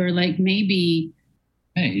older, like maybe.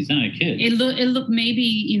 Hey, he's not a kid. It looked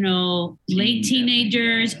maybe, late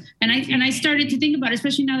teenagers. And I started to think about it,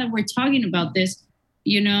 especially now that we're talking about this,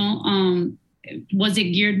 was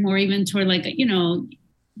it geared more even toward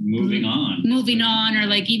moving on, or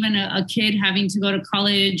like even a kid having to go to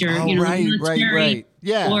college or, right.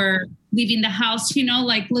 Yeah. Or leaving the house,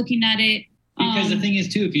 looking at it. Because the thing is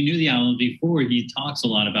too, if you knew the album before, he talks a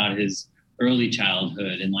lot about his early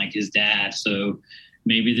childhood and like his dad. So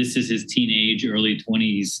maybe this is his teenage, early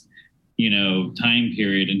 20s, time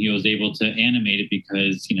period. And he was able to animate it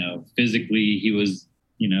because, physically he was,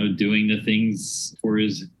 doing the things for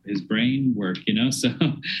his brain work, so.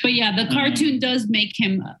 But yeah, the cartoon does make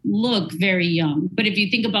him look very young. But if you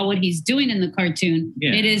think about what he's doing in the cartoon,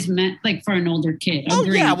 it is meant like for an older kid. Oh,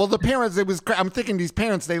 yeah. Well, the parents, I'm thinking these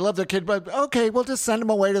parents, they love their kid, but okay, we'll just send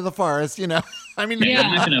them away to the forest, I mean. Yeah.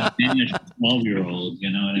 I'm not going to banish a 12-year-old,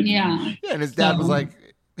 you know what I mean? Yeah. Yeah, and his dad was like,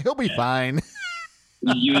 he'll be fine.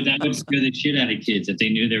 That would scare the shit out of kids if they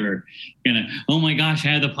knew they were gonna. Oh my gosh, I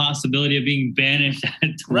had the possibility of being banished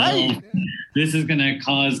at 12. Right. This is gonna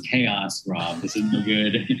cause chaos, Rob. This is no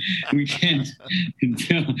good. We can't.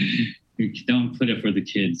 Don't put it for the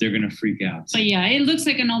kids. They're gonna freak out. But yeah, it looks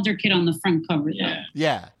like an older kid on the front cover. Yeah.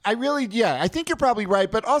 Yeah. I think you're probably right,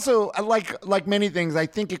 but also like many things, I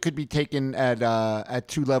think it could be taken at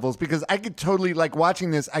two levels because I could totally watching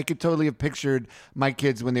this. I could totally have pictured my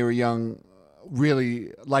kids when they were young.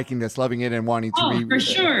 Really liking this, loving it, and wanting to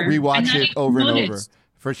rewatch it over and over.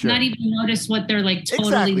 For sure. Not even notice what they're like totally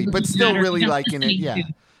exactly, but still really liking it. Yeah.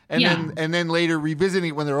 And then later revisiting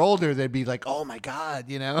it when they're older, they'd be like, oh my God,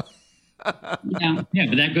 Yeah. Yeah,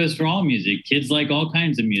 but that goes for all music. Kids like all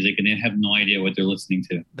kinds of music and they have no idea what they're listening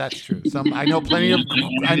to. That's true. I know plenty of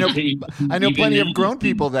grown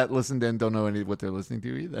people that listen to and don't know what they're listening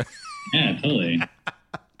to either. Yeah, totally.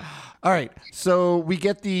 All right, so we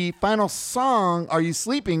get the final song, Are You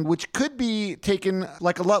Sleeping, which could be taken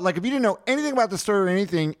like a lot, like if you didn't know anything about the story or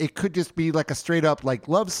anything, it could just be like a straight up like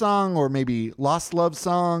love song or maybe lost love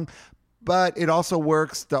song. But it also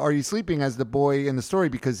works, the Are You Sleeping, as the boy in the story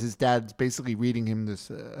because his dad's basically reading him this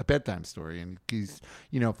a bedtime story and he's,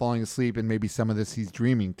 falling asleep and maybe some of this he's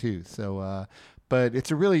dreaming too. So, but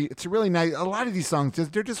it's a really nice, a lot of these songs,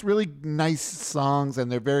 they're just really nice songs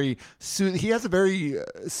and they're very, he has a very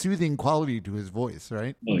soothing quality to his voice,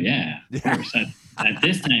 right? Oh, yeah. Of course. At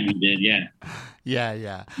this time he did, yeah.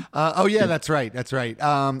 Yeah. That's right.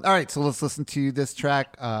 All right, so let's listen to this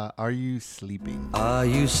track, Are You Sleeping? Are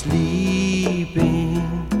you sleeping?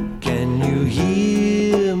 Can you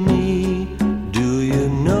hear me? Do you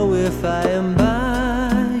know if I am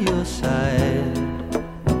by your side?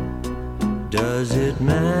 Does it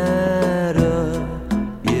matter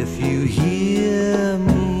if you hear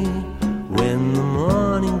me? When the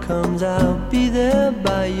morning comes, I'll be there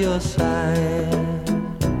by your side.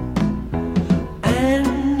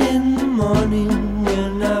 And in the morning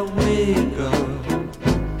when I wake up,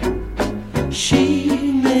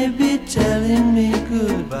 she may be telling me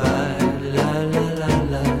goodbye, la la la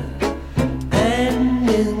la. And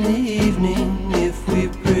in the evening if we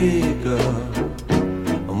break up,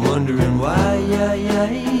 I'm wondering why,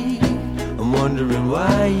 I'm wondering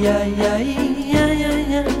why,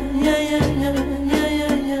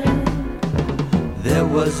 There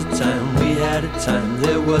was a time, we had a time,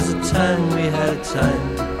 there was a time, we had a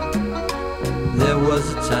time. There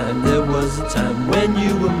was a time when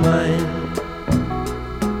you were mine.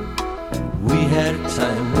 We had a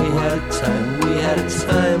time, we had a time, we had a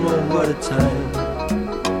time, oh what a time.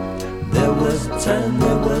 There was a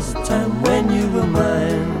time when you were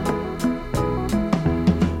mine.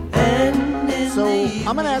 So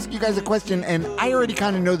I'm going to ask you guys a question, and I already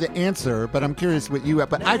kind of know the answer, but I'm curious what you have.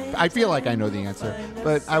 But I feel like I know the answer.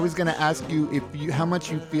 But I was going to ask you how much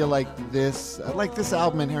you feel like this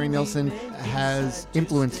album and Harry Nilsson has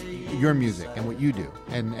influenced your music and what you do.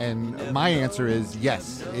 And my answer is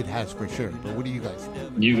yes, it has for sure. But what do you guys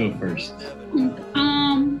think? You go first.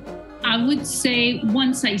 I would say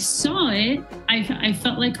once I saw it, I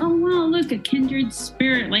felt like, oh wow, look, a kindred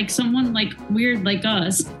spirit, like someone like weird like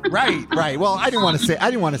us. Right. Well, I didn't want to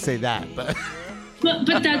say that, but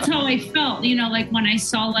but that's how I felt, like when I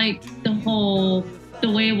saw like the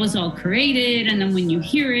way it was all created, and then when you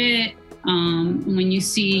hear it, when you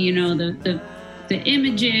see, the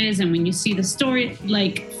images, and when you see the story,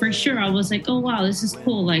 like for sure, I was like, oh wow, this is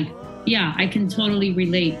cool. Like, yeah, I can totally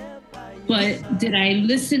relate. But did I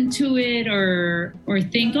listen to it or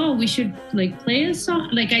think, oh, we should like play a song?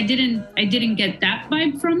 Like I didn't get that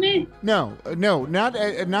vibe from it. No,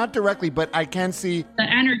 not directly, but I can see the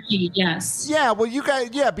energy. Yes. Yeah. Well, you guys,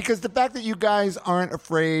 because the fact that you guys aren't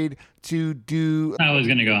afraid to do. I was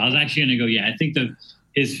actually gonna go. Yeah, I think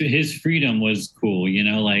his freedom was cool.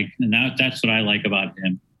 And that's what I like about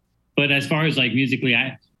him. But as far as like musically,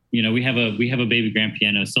 we have a baby grand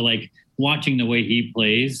piano, so like watching the way he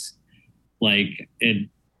plays. Like it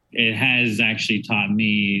has actually taught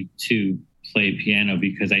me to play piano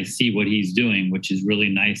because I see what he's doing, which is really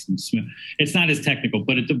nice and smooth. It's not as technical,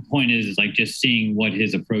 but the point is like just seeing what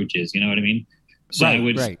his approach is. You know what I mean? So I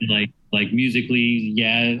would say like musically,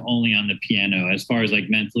 yeah, only on the piano. As far as like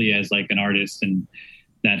mentally, as like an artist and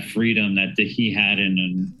that freedom that he had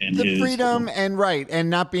in the his freedom and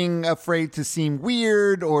not being afraid to seem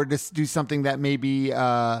weird or to do something that maybe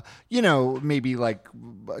maybe like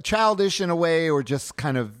childish in a way or just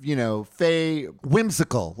kind of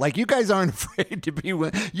whimsical. Like you guys aren't afraid to be.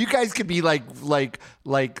 You guys could be like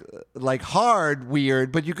hard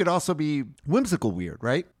weird, but you could also be whimsical weird,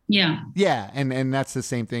 right? Yeah, and that's the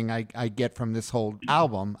same thing I get from this whole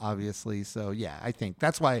album, obviously. So yeah, I think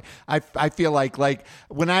that's why I feel like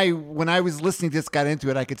when I was listening to this, got into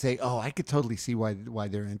it, I could say, oh, I could totally see why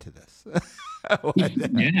they're into this.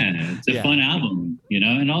 It's a fun album,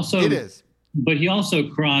 and also it is. But he also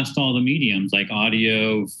crossed all the mediums like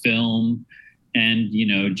audio, film, and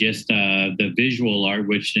just the visual art,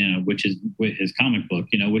 which is with his comic book,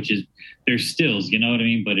 which is there's stills, you know what I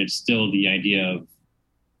mean, but it's still the idea of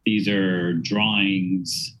these are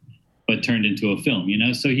drawings, but turned into a film,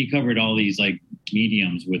 So he covered all these like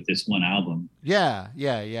mediums with this one album. Yeah.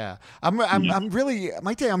 I'm really,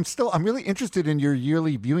 I'm really interested in your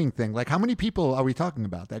yearly viewing thing. Like, how many people are we talking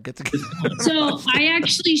about that get together? So I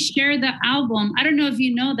actually share the album. I don't know if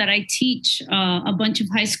you know that I teach a bunch of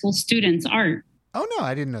high school students art. Oh no,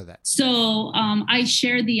 I didn't know that. So I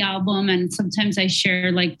share the album, and sometimes I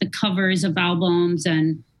share like the covers of albums,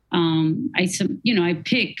 and I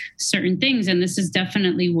pick certain things, and this is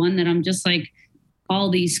definitely one that I'm just like, all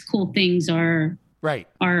these cool things are Right.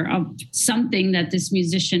 Something that this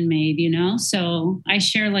musician made, you know? So I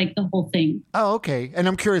share like the whole thing. Oh, okay. And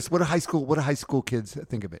I'm curious, what do high school kids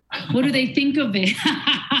think of it? What do they think of it?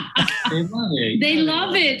 They love it. They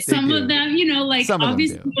love it. Some do. of them, you know, like Some of them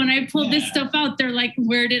obviously do. when I pull this stuff out, they're like,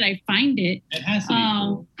 where did I find it? It has to be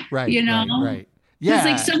cool. Right. You know? Right. Because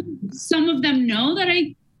Yeah. like some of them know that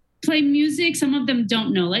I play music. Some of them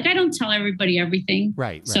don't know. Like I don't tell everybody everything.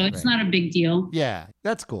 Right. So it's not a big deal. Yeah,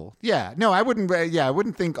 that's cool. Yeah, no, I wouldn't. I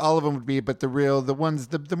wouldn't think all of them would be, but the ones,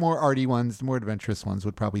 the more arty ones, the more adventurous ones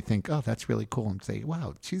would probably think, oh, that's really cool, and say,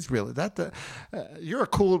 wow, she's really you're a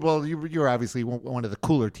cool. Well, you're obviously one of the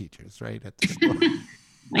cooler teachers, right? At the school.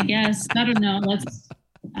 I guess. I don't know.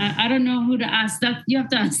 I don't know who to ask. That you have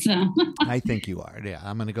to ask them. I think you are. Yeah,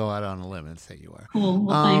 I'm going to go out on a limb and say you are. Cool.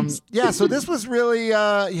 Well, thanks. Yeah, so this was really,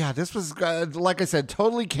 this was, like I said,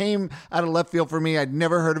 totally came out of left field for me. I'd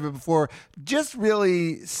never heard of it before. Just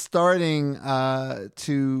really starting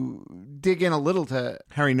to dig in a little to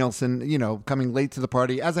Harry Nilsson, you know, coming late to the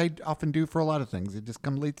party, as I often do for a lot of things. I just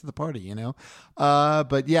come late to the party, you know.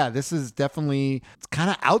 But yeah, this is definitely, it's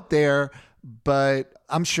kind of out there, but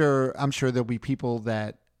I'm sure there'll be people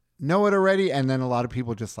that know it already, and then a lot of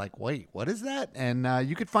people just like, wait, what is that? And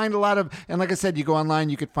you could find a lot of, and like I said, you go online,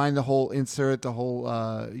 you could find the whole insert, the whole,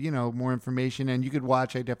 more information, and you could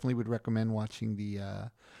watch. I definitely would recommend watching the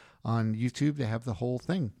on YouTube. They have the whole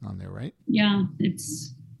thing on there, right? Yeah,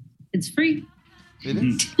 it's free. It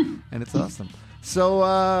is, and it's awesome. So,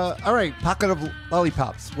 all right, Pocket of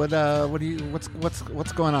Lollipops. What's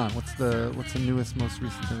going on? What's the newest, most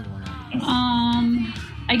recent thing going on?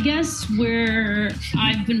 I guess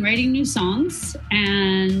I've been writing new songs,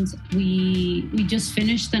 and we just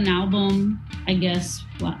finished an album. I guess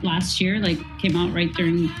last year, like came out right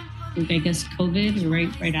during, I guess, COVID, or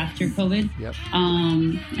right after COVID. Yep.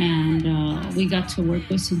 And we got to work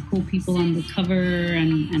with some cool people on the cover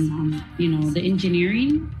and the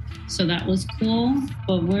engineering. So that was cool.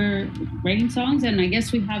 But we're writing songs, and I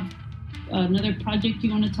guess we have another project.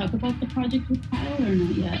 You want to talk about the project with Kyle or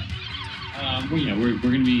not yet? We're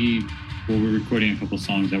going to be. Well, we're recording a couple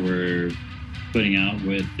songs that we're putting out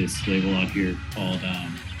with this label out here called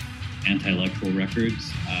Anti-Electoral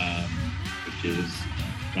Records, which is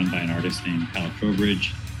run by an artist named Kyle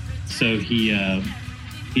Trowbridge. So he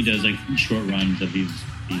does like short runs of these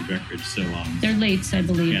records. So they're late, I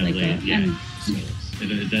believe. Yeah, like late. Yeah.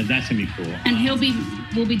 That's gonna be cool. And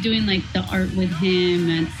we'll be doing like the art with him,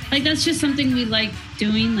 and like that's just something we like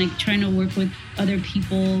doing, like trying to work with other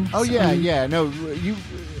people. Oh yeah. No, you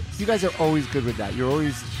guys are always good with that. You're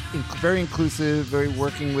always very inclusive, very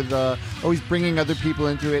working with, always bringing other people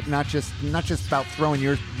into it. Not just about throwing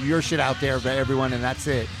your shit out there for everyone and that's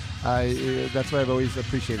it. That's what I've always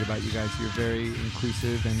appreciated about you guys. You're very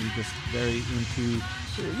inclusive, and you're just very into,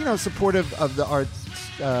 supportive of the arts,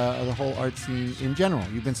 of the whole art scene in general.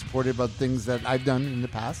 You've been supportive of things that I've done in the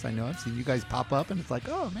past. I know I've seen you guys pop up, and it's like,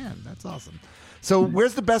 oh man, that's awesome. So,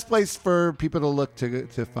 where's the best place for people to look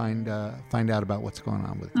to find out about what's going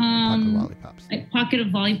on with Pocket of Lollipops? Like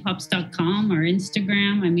pocketoflollipops.com or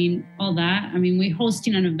Instagram. I mean, all that. I mean, we're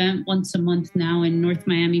hosting an event once a month now in North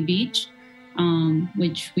Miami Beach.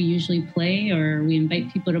 Which we usually play, or we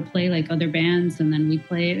invite people to play, like other bands, and then we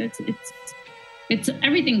play. It's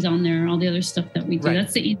everything's on there. All the other stuff that we do. Right.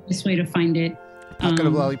 That's the easiest way to find it.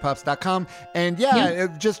 Pocketoflollipops.com. And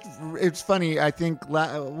it's funny. I think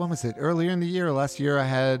when was it? Earlier in the year or last year, I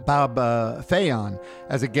had Bob Fay on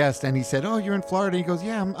as a guest, and he said, "Oh, you're in Florida." He goes,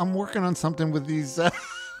 "Yeah, I'm working on something with these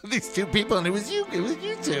these two people," and it was you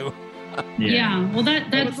two. Yeah. Well,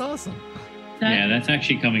 that was awesome. Yeah, that's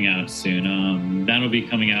actually coming out soon. That'll be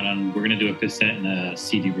coming out we're going to do a cassette and a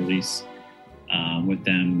CD release with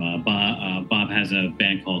them. Bob has a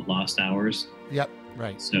band called Lost Hours. Yep,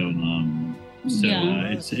 right. So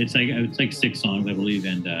it's like 6 songs, I believe,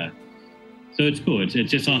 and so it's cool. It's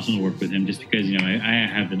just awesome to work with him, just because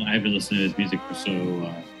I've been listening to his music for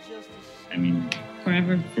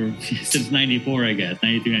forever, since '94, I guess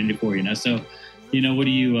 93, '94. So. What do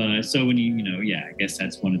you? So when I guess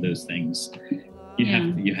that's one of those things. You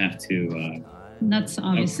have to. That's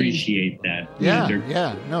obviously appreciate that.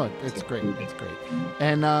 Yeah. No, it's great. It's great.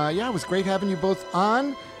 And it was great having you both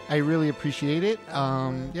on. I really appreciate it.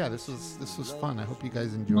 This was fun. I hope you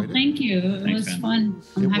guys enjoyed it. Thank you. It was fun.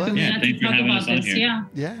 I'm happy we got to talk about this. Here.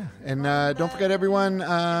 Yeah. And don't forget, everyone,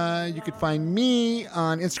 you could find me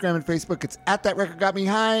on Instagram and Facebook. It's at That Record Got Me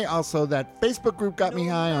High. Also, that Facebook group Got Me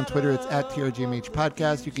High. On Twitter, it's at TRGMH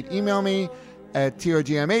Podcast. You can email me, at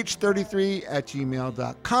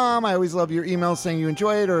trgmh33@gmail.com. I always love your emails saying you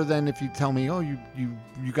enjoy it, or then if you tell me, oh, you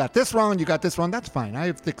got this wrong, that's fine. I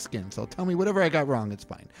have thick skin, so tell me whatever I got wrong, it's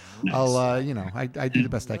fine. Nice. I'll, I do the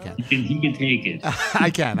best I can. He can take it. I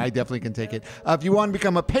definitely can take it. If you want to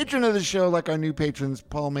become a patron of the show, like our new patrons,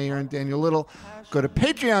 Paul Mayer and Daniel Little, go to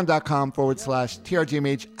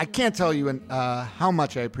patreon.com/TRGMH. I can't tell you how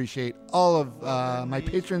much I appreciate all of my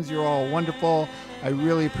patrons. You're all wonderful. I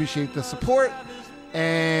really appreciate the support,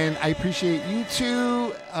 and I appreciate you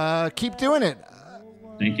too. Keep doing it.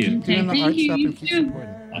 Thank you. Keep doing the Thank art you, stuff you and keep too.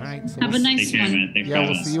 supporting. All right. So Have a nice Take care, one. man. Thanks for we'll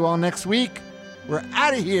having us. see you all next week. We're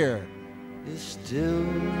out of here. It's still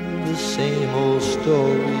the same old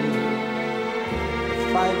story. A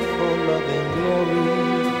fight for love and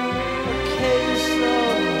glory. A case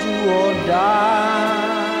of do or die.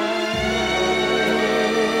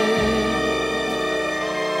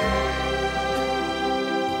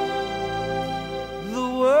 The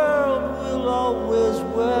world will always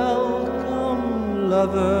welcome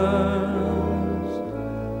lovers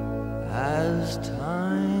as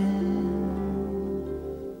time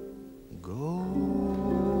goes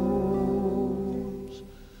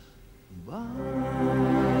by.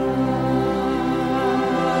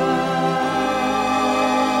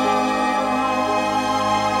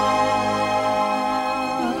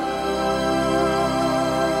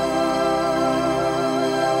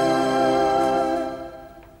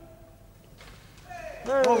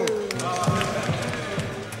 Hey.